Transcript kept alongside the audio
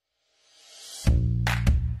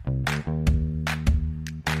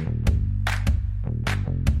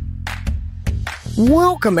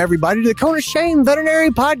Welcome, everybody, to the Cone of Shame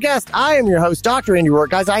Veterinary Podcast. I am your host, Dr. Andy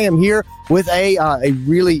Rourke. Guys, I am here with a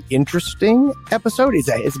really interesting episode. It's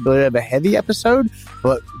a bit of a heavy episode,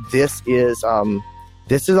 but this is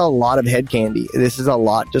a lot of head candy. This is a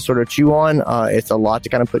lot to sort of chew on. It's a lot to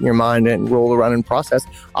kind of put in your mind and roll around and process.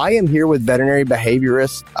 I am here with veterinary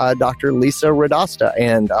behaviorist Dr. Lisa Radasta,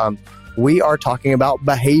 and we are talking about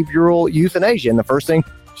behavioral euthanasia. And the first thing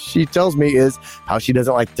she tells me is how she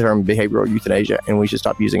doesn't like the term behavioral euthanasia and we should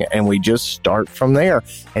stop using it. And we just start from there.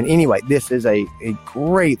 And anyway, this is a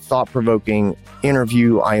great thought-provoking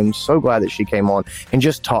interview. I am so glad that she came on and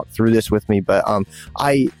just talked through this with me. But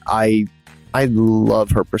I love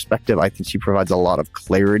her perspective. I think she provides a lot of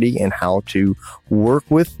clarity in how to work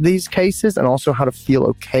with these cases and also how to feel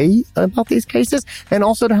okay about these cases, and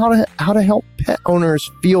also how to help pet owners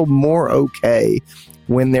feel more okay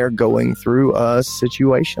when they're going through a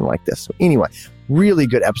situation like this. So anyway, really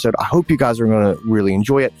good episode. I hope you guys are going to really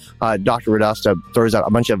enjoy it. Dr. Radasta throws out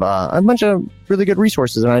a bunch of really good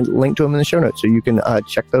resources, and I link to them in the show notes, so you can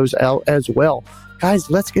check those out as well. Guys,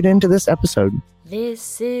 let's get into this episode.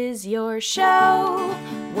 This is your show.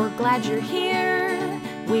 We're glad you're here.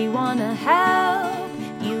 We want to help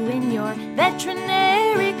you in your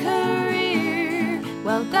veterinary career.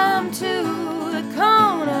 Welcome to the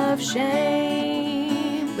Cone of Shame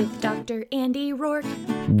with Dr. Andy Rourke.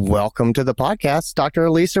 Welcome to the podcast, Dr.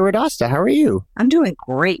 Lisa Radasta. How are you? I'm doing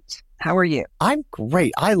great. How are you? I'm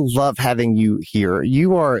great. I love having you here.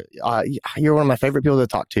 You're one of my favorite people to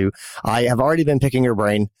talk to. I have already been picking your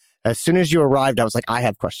brain. As soon as you arrived, I was like, I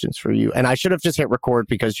have questions for you. And I should have just hit record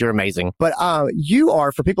because you're amazing. But you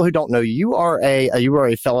are, for people who don't know, you are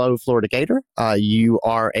a fellow Florida Gator. You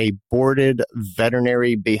are a boarded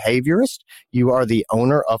veterinary behaviorist. You are the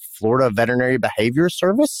owner of Florida Veterinary Behavior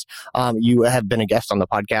Service. You have been a guest on the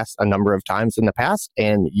podcast a number of times in the past,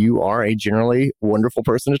 and you are a generally wonderful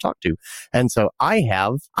person to talk to. And so I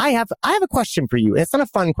have a question for you. It's not a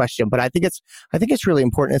fun question, but I think it's really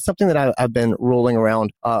important. It's something that I've been rolling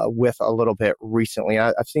around with a little bit recently.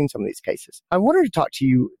 I've seen some of these cases. I wanted to talk to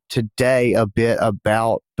you today a bit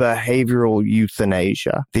about behavioral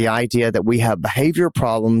euthanasia. The idea that we have behavior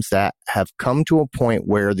problems that have come to a point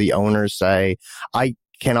where the owners say, I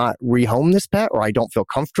cannot rehome this pet, or I don't feel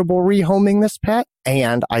comfortable rehoming this pet,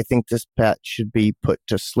 and I think this pet should be put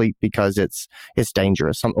to sleep because it's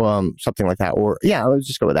dangerous, something like that. Or yeah, let's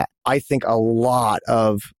just go with that. I think a lot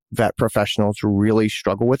of vet professionals really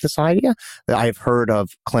struggle with this idea. I've heard of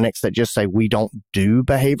clinics that just say, we don't do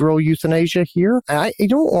behavioral euthanasia here. I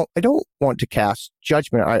don't want to cast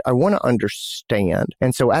judgment. I want to understand.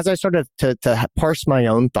 And so as I started to parse my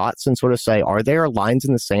own thoughts and sort of say, are there lines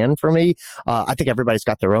in the sand for me? I think everybody's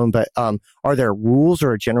got their own, but are there rules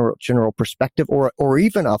or a general perspective or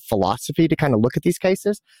even a philosophy to kind of look at these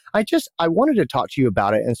cases? I wanted to talk to you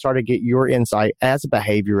about it and start to get your insight as a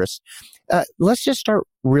behaviorist. Let's just start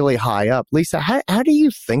really high up. Lisa, how do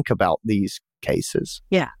you think about these cases?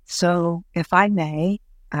 Yeah. So if I may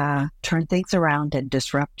turn things around and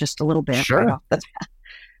disrupt just a little bit. Sure. Right off the bat.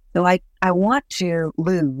 So I want to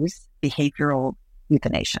lose behavioral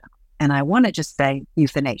euthanasia. And I want to just say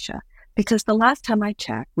euthanasia, because the last time I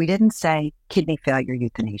checked, we didn't say kidney failure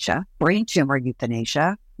euthanasia, brain tumor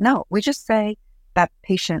euthanasia. No, we just say that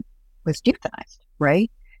patient was euthanized, right?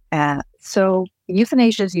 So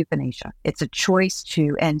euthanasia is euthanasia. It's a choice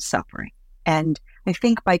to end suffering. And I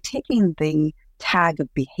think by taking the tag of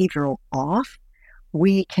behavioral off,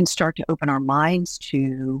 we can start to open our minds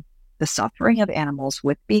to the suffering of animals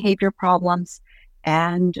with behavior problems,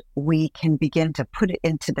 and we can begin to put it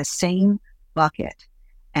into the same bucket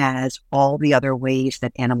as all the other ways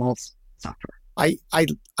that animals suffer. I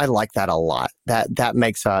like that a lot. That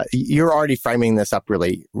makes you're already framing this up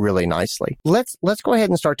really, really nicely. Let's go ahead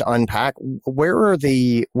and start to unpack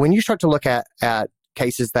when you start to look at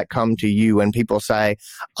cases that come to you and people say,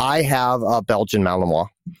 I have a Belgian Malinois.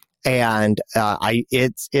 And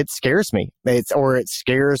it scares me. It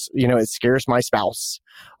scares my spouse.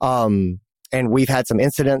 And we've had some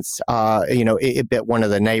incidents. It bit one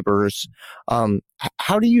of the neighbors.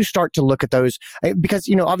 How do you start to look at those? Because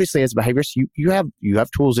obviously, as a behaviorist, you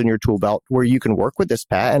have tools in your tool belt where you can work with this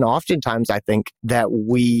pet. And oftentimes, I think that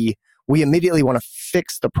we immediately want to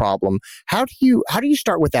fix the problem. How do you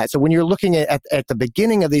start with that? So when you're looking at the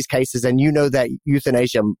beginning of these cases, and you know that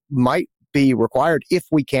euthanasia might be required if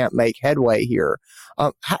we can't make headway here.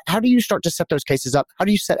 How do you start to set those cases up? How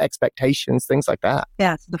do you set expectations, things like that?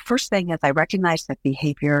 Yeah, so the first thing is I recognize that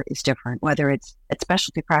behavior is different, whether it's at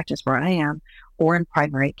specialty practice where I am or in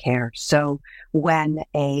primary care. So when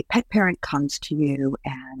a pet parent comes to you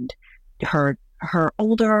and her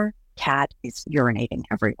older cat is urinating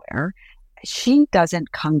everywhere, she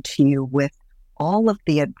doesn't come to you with all of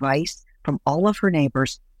the advice from all of her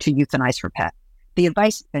neighbors to euthanize her pet. The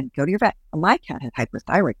advice has been, go to your vet. My cat had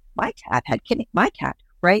hypothyroid. My cat had kidney. My cat,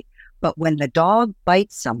 right? But when the dog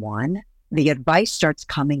bites someone, the advice starts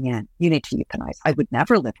coming in. You need to euthanize. I would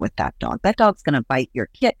never live with that dog. That dog's going to bite your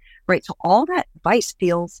kid, right? So all that advice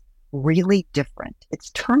feels really different. It's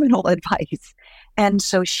terminal advice. And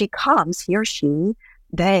so she comes, he or she,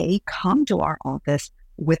 they come to our office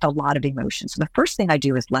with a lot of emotion. So the first thing I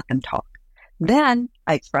do is let them talk. Then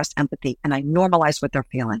I express empathy and I normalize what they're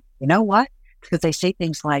feeling. You know what? Because they say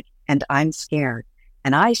things like, and I'm scared.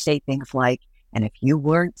 And I say things like, and if you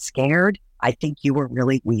weren't scared, I think you were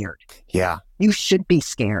really weird. Yeah. You should be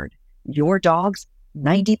scared. Your dog's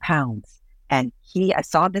 90 pounds. And I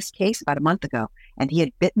saw this case about a month ago, and he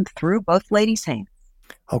had bitten through both ladies' hands.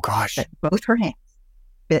 Oh, gosh. Both her hands.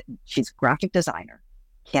 She's a graphic designer.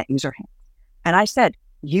 Can't use her hands. And I said,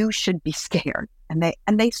 you should be scared.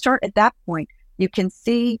 And they start at that point, you can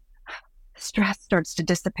see stress starts to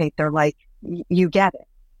dissipate. They're like, you get it.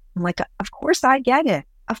 I'm like, of course I get it.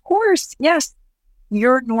 Of course. Yes.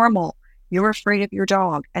 You're normal. You're afraid of your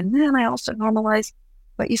dog. And then I also normalize,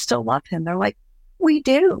 but you still love him. They're like, we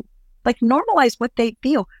do. Like, normalize what they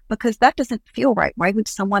feel, because that doesn't feel right. Why would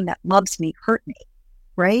someone that loves me hurt me?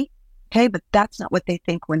 Right? Okay. But that's not what they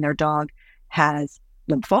think when their dog has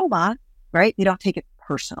lymphoma, right? They don't take it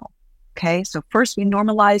personal. Okay. So first we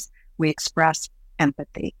normalize, we express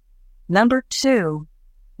empathy. Number two,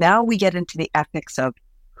 now we get into the ethics of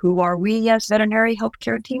who are we as veterinary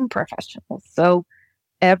healthcare team professionals. So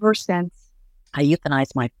ever since I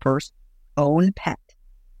euthanized my first own pet,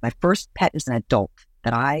 my first pet is an adult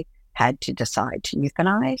that I had to decide to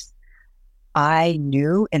euthanize, I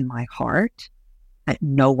knew in my heart that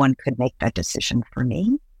no one could make that decision for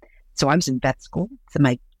me. So I was in vet school. It's in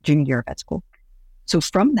my junior year of vet school. So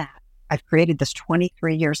from that, I've created this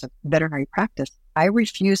 23 years of veterinary practice. I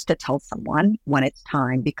refuse to tell someone when it's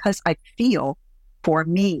time, because I feel, for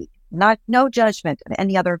me, no judgment of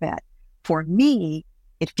any other vet, for me,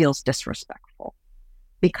 it feels disrespectful,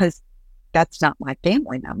 because that's not my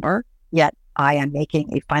family member, yet I am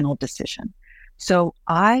making a final decision. So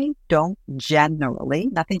I don't generally,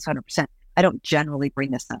 nothing's 100%, I don't generally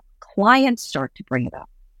bring this up. Clients start to bring it up.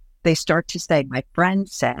 They start to say, my friend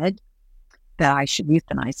said that I should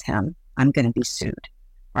euthanize him. I'm going to be sued,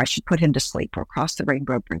 or I should put him to sleep, or cross the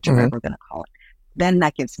rainbow bridge, or whatever we're going to call it. Then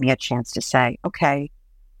that gives me a chance to say, okay,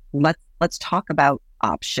 let's talk about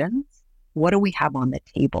options. What do we have on the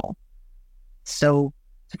table? So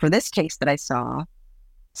for this case that I saw,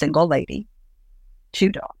 single lady, 2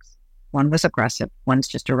 dogs. One was aggressive. One's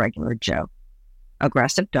just a regular Joe.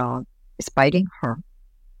 Aggressive dog is biting her,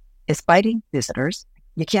 is biting visitors.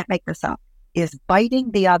 You can't make this up. Is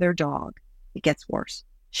biting the other dog. It gets worse.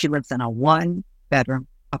 She lives in a 1-bedroom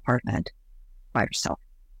apartment by herself.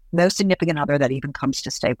 No significant other that even comes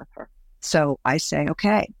to stay with her. So I say,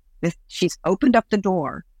 okay, she's opened up the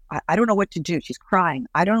door. I don't know what to do. She's crying.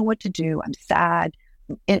 I don't know what to do. I'm sad.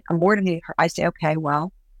 I'm mourning her. I say, okay,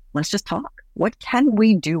 well, let's just talk. What can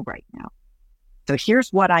we do right now? So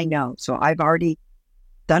here's what I know. So I've already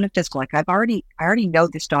done a physical. Like I already know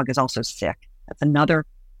this dog is also sick. That's another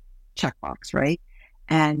checkbox, right?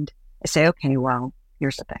 And I say, okay, well,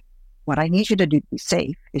 here's the thing. What I need you to do to be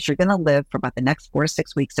safe is you're going to live for about the next 4 to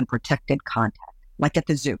 6 weeks in protected contact, like at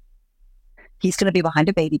the zoo. He's going to be behind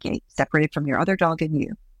a baby gate, separated from your other dog and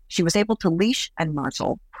you. She was able to leash and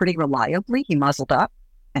muzzle pretty reliably. He muzzled up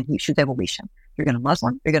and she was able to leash him. You're going to muzzle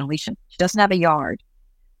him. You're going to leash him. She doesn't have a yard.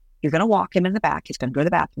 You're going to walk him in the back. He's going to go to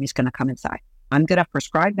the bathroom. He's going to come inside. I'm going to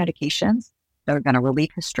prescribe medications that are going to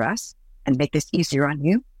relieve his stress and make this easier on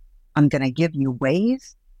you. I'm going to give you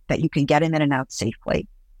ways that you can get him in and out safely.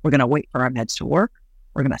 We're going to wait for our meds to work.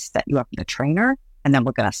 We're going to set you up with a trainer, and then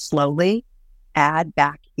we're going to slowly add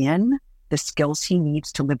back in the skills he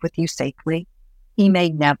needs to live with you safely. He may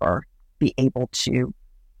never be able to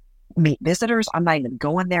meet visitors. I'm not even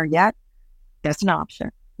going there yet. That's an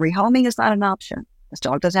option. Rehoming is not an option. This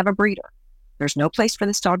dog doesn't have a breeder. There's no place for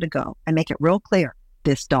this dog to go. And make it real clear,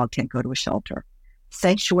 this dog can't go to a shelter.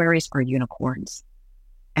 Sanctuaries are unicorns.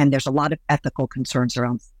 And there's a lot of ethical concerns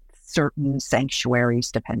around certain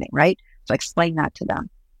sanctuaries, depending, right? So I explain that to them.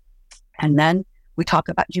 And then we talk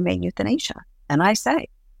about humane euthanasia. And I say,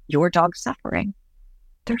 your dog's suffering.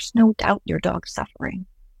 There's no doubt your dog's suffering.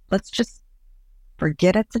 Let's just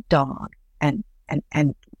forget it's a dog and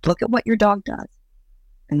look at what your dog does.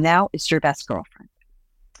 And now it's your best girlfriend.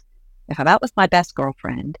 If I'm out with my best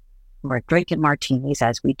girlfriend, we're drinking martinis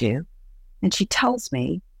as we do, and she tells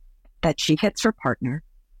me that she hits her partner,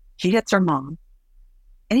 she hits her mom.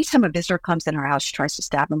 Anytime a visitor comes in her house, she tries to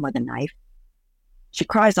stab him with a knife. She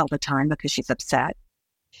cries all the time because she's upset.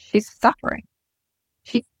 She's suffering.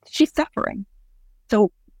 She's suffering.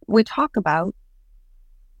 So we talk about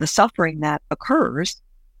the suffering that occurs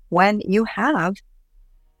when you have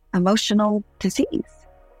emotional disease.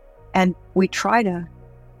 And we try to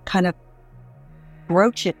kind of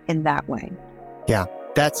broach it in that way. Yeah,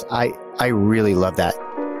 I really love that.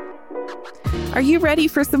 Are you ready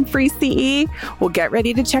for some free CE? Well, get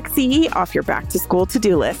ready to check CE off your back to school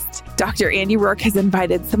to-do list. Dr. Andy Rourke has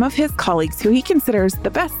invited some of his colleagues who he considers the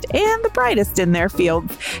best and the brightest in their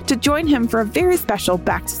fields to join him for a very special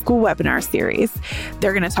back to school webinar series.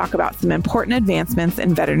 They're going to talk about some important advancements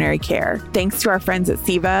in veterinary care. Thanks to our friends at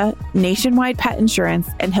SIVA, Nationwide Pet Insurance,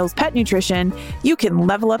 and Hills Pet Nutrition, you can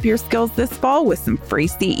level up your skills this fall with some free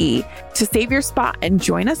CE. To save your spot and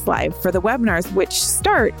join us live for the webinars, which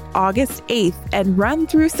start August 8th and run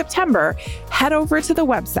through September, head over to the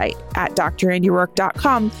website at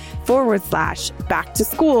drandyrourke.com/back to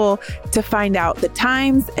school to find out the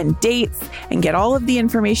times and dates and get all of the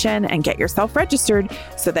information and get yourself registered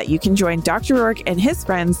so that you can join Dr. Rourke and his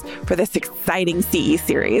friends for this exciting CE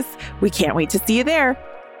series. We can't wait to see you there.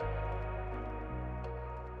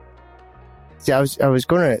 See, I was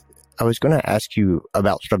going to ask you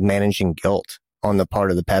about sort of managing guilt on the part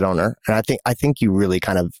of the pet owner, and I think you really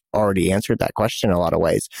kind of already answered that question in a lot of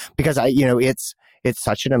ways, because it's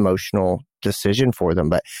such an emotional decision for them.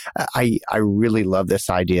 But I really love this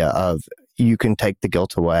idea of you can take the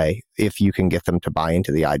guilt away if you can get them to buy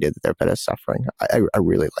into the idea that their pet is suffering. I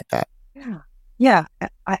really like that. Yeah.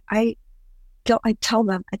 I tell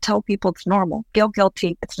people it's normal. Feel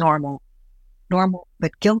guilty, it's normal,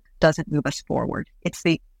 but guilt doesn't move us forward. It's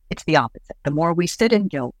the opposite. The more we sit in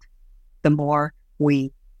guilt, the more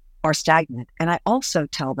we are stagnant. And I also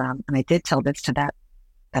tell them, and I did tell this to that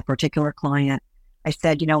particular client, I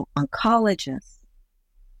said, oncologists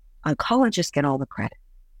get all the credit.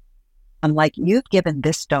 I'm like, you've given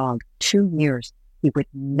this dog 2 years he would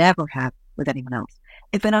never have with anyone else.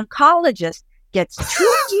 If an oncologist gets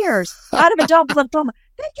 2 years out of a dog with lymphoma,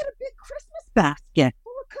 they get a big Christmas basket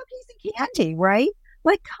full of cookies and candy, right?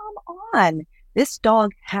 Like, come on. This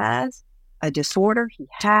dog has a disorder he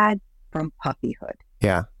had from puppyhood.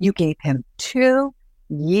 Yeah. You gave him 2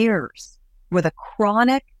 years with a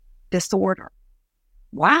chronic disorder.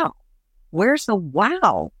 Wow. Where's the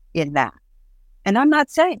wow in that? And I'm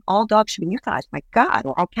not saying all dogs should be euthanized, my God,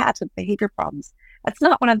 or all cats with behavior problems. That's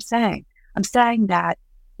not what I'm saying. I'm saying that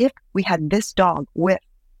if we had this dog with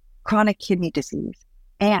chronic kidney disease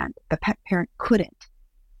and the pet parent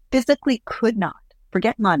physically could not,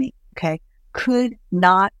 forget money, okay, could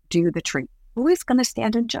not do the treatment, who is going to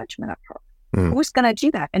stand in judgment of her? Who's going to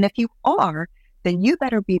do that? And if you are, then you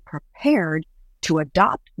better be prepared to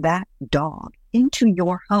adopt that dog into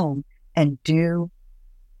your home and do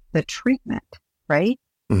the treatment, right?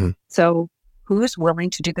 Mm-hmm. So who's willing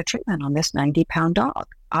to do the treatment on this 90-pound dog?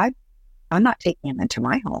 I'm not taking him into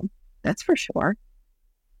my home. That's for sure.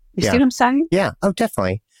 You see what I'm saying? Yeah. Oh,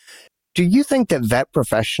 definitely. Do you think that vet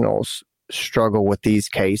professionals struggle with these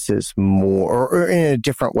cases more or in a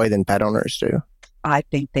different way than pet owners do? I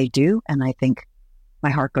think they do. And I think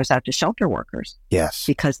my heart goes out to shelter workers. Yes.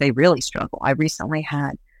 Because they really struggle. I recently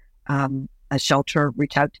had a shelter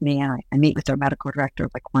reach out to me, and I meet with their medical director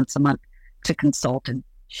like once a month to consult. And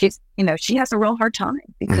she's, she has a real hard time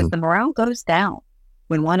because the morale goes down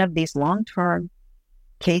when one of these long-term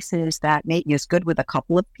cases that maybe is good with a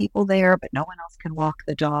couple of people there, but no one else can walk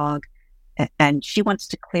the dog. And she wants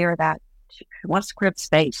to clear that. She wants to clear the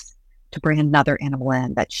space to bring another animal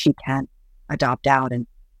in that she can adopt out. And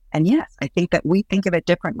yes, I think that we think of it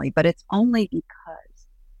differently, but it's only because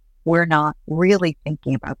we're not really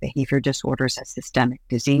thinking about behavior disorders as systemic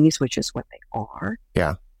disease, which is what they are.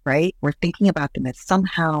 Yeah. Right? We're thinking about them as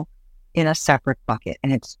somehow in a separate bucket,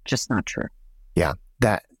 and it's just not true. Yeah,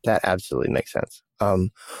 that absolutely makes sense.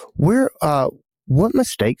 What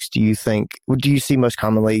mistakes do you see most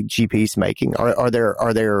commonly GPs making? Are there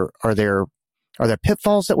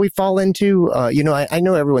pitfalls that we fall into? I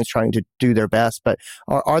know everyone's trying to do their best, but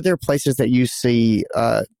are there places that you see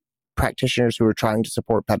practitioners who are trying to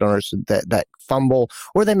support pet owners that fumble,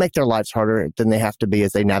 or they make their lives harder than they have to be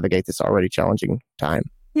as they navigate this already challenging time?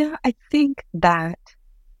 Yeah, I think that,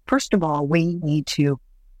 first of all, we need to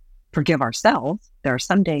forgive ourselves. There are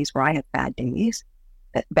some days where I have bad days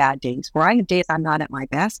where I have days I'm not at my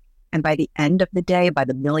best. And by the end of the day, by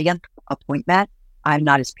the millionth appointment, I'm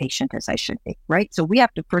not as patient as I should be, right? So we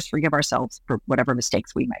have to first forgive ourselves for whatever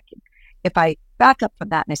mistakes we make. If I back up from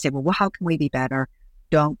that and I say, well, how can we be better?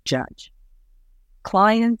 Don't judge.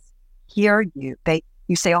 Clients hear you.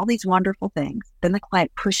 You say all these wonderful things. Then the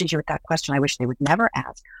client pushes you with that question I wish they would never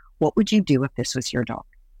ask. what would you do if this was your dog?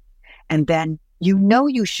 And then you know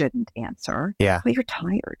you shouldn't answer, but you're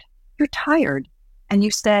tired. You're tired. And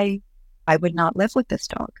you say, I would not live with this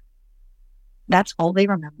dog. That's all they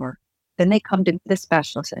remember. Then they come to the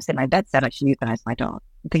specialist and say, my vet said I should euthanize my dog.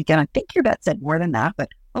 Again, I think your vet said more than that, but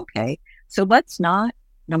okay. So let's not,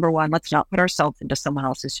 number one, let's not put ourselves into someone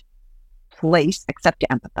else's place except to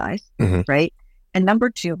empathize, right? And number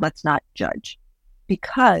two, let's not judge,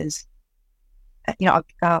 because,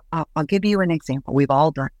 I'll give you an example. We've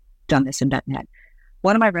all done this in VetNet.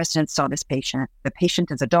 One of my residents saw this patient. The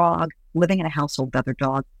patient is a dog living in a household with other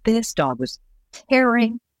dogs. This dog was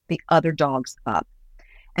tearing the other dogs up.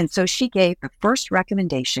 And so she gave the first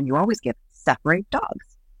recommendation you always give: separate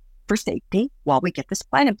dogs for safety while we get this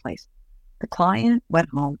plan in place. The client went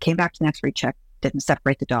home, came back to the next recheck, didn't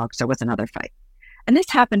separate the dogs. There was another fight. And this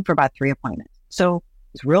happened for about 3 appointments. So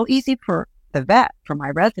it's real easy for the vet, for my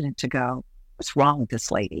resident to go, what's wrong with this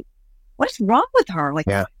lady? What is wrong with her?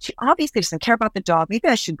 She obviously doesn't care about the dog. Maybe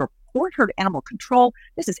I should report her to animal control.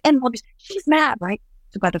 This is animal abuse. She's mad, right?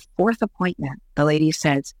 So by the 4th appointment, the lady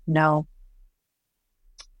says, no,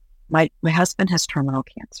 my husband has terminal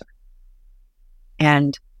cancer.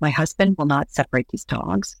 And my husband will not separate these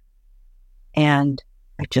dogs. And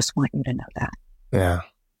I just want you to know that. Yeah.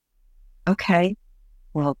 Okay.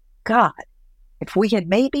 Well, God, if we had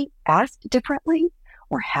maybe asked differently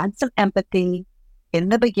or had some empathy in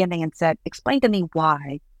the beginning and said, explain to me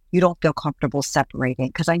why you don't feel comfortable separating,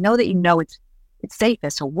 because I know that you know it's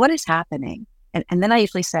safest. So what is happening? And then I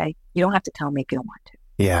usually say, you don't have to tell me if you don't want to.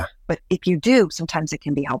 Yeah. But if you do, sometimes it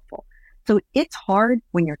can be helpful. So it's hard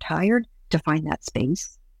when you're tired to find that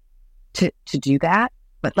space to do that.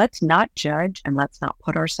 But let's not judge, and let's not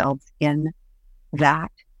put ourselves in a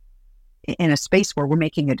space where we're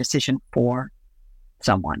making a decision for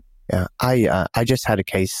someone. Yeah. I just had a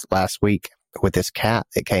case last week with this cat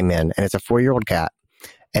that came in, and it's a 4-year-old cat,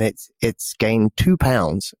 and it's gained 2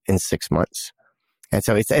 pounds in 6 months. And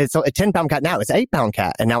so it's a 10-pound cat now. It's an 8-pound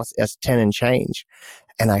cat, and now it's 10 and change.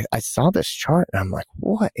 And I saw this chart, and I'm like,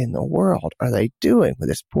 what in the world are they doing with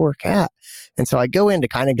this poor cat? And so I go in to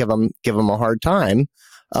kind of give them a hard time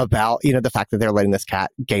about, the fact that they're letting this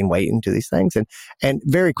cat gain weight and do these things. And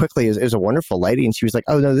very quickly, it was a wonderful lady. And she was like,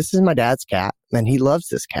 oh no, this is my dad's cat. And he loves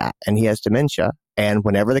this cat, and he has dementia. And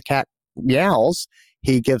whenever the cat meows,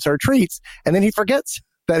 he gives her treats, and then he forgets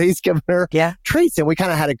that he's given her treats. And we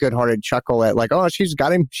kind of had a good-hearted chuckle at like, oh, she's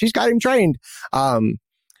got him trained.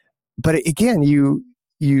 But again, you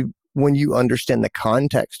when you understand the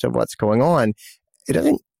context of what's going on, it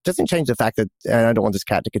doesn't change the fact that, and I don't want this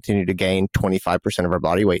cat to continue to gain 25% of her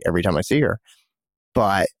body weight every time I see her.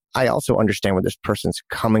 But I also understand where this person's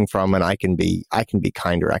coming from, and I can be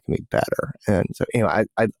kinder, I can be better. And so, I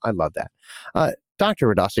love that.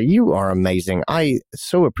 Dr. Radasta, you are amazing. I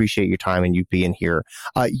so appreciate your time and you being here.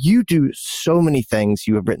 You do so many things.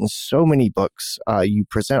 You have written so many books. You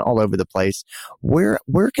present all over the place. Where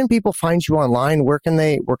can people find you online? Where can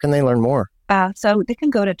they learn more? So they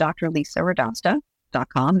can go to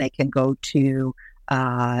drlisaradasta.com. They can go to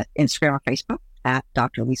Instagram or Facebook at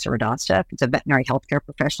Dr. Lisa Radasta. If it's a veterinary healthcare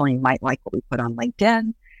professional, you might like what we put on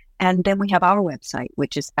LinkedIn. And then we have our website,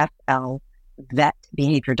 which is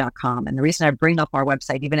flvetbehavior.com. And the reason I bring up our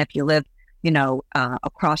website, even if you live,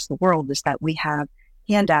 across the world, is that we have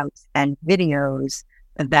handouts and videos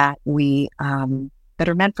that we that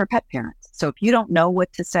are meant for pet parents. So if you don't know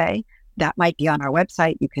what to say, that might be on our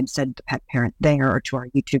website. You can send the pet parent there or to our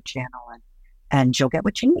YouTube channel, and you'll get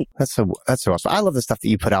what you need. That's so awesome. I love the stuff that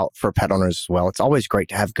you put out for pet owners as well. It's always great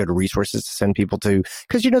to have good resources to send people to,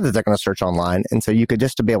 because you know that they're going to search online. And so you could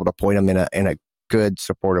just to be able to point them in a good,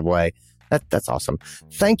 supportive way. That's awesome.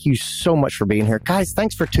 Thank you so much for being here. Guys,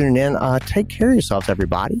 thanks for tuning in. Take care of yourselves,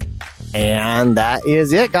 everybody. And that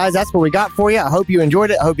is it, guys. That's what we got for you. I hope you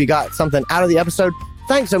enjoyed it. I hope you got something out of the episode.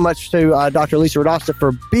 Thanks so much to Dr. Lisa Radasta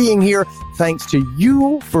for being here. Thanks to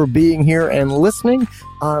you for being here and listening.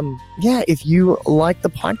 If you like the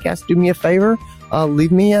podcast, do me a favor.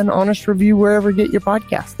 Leave me an honest review wherever you get your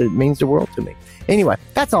podcast. It means the world to me. Anyway,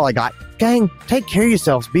 that's all I got. Gang, take care of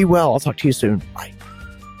yourselves. Be well. I'll talk to you soon. Bye.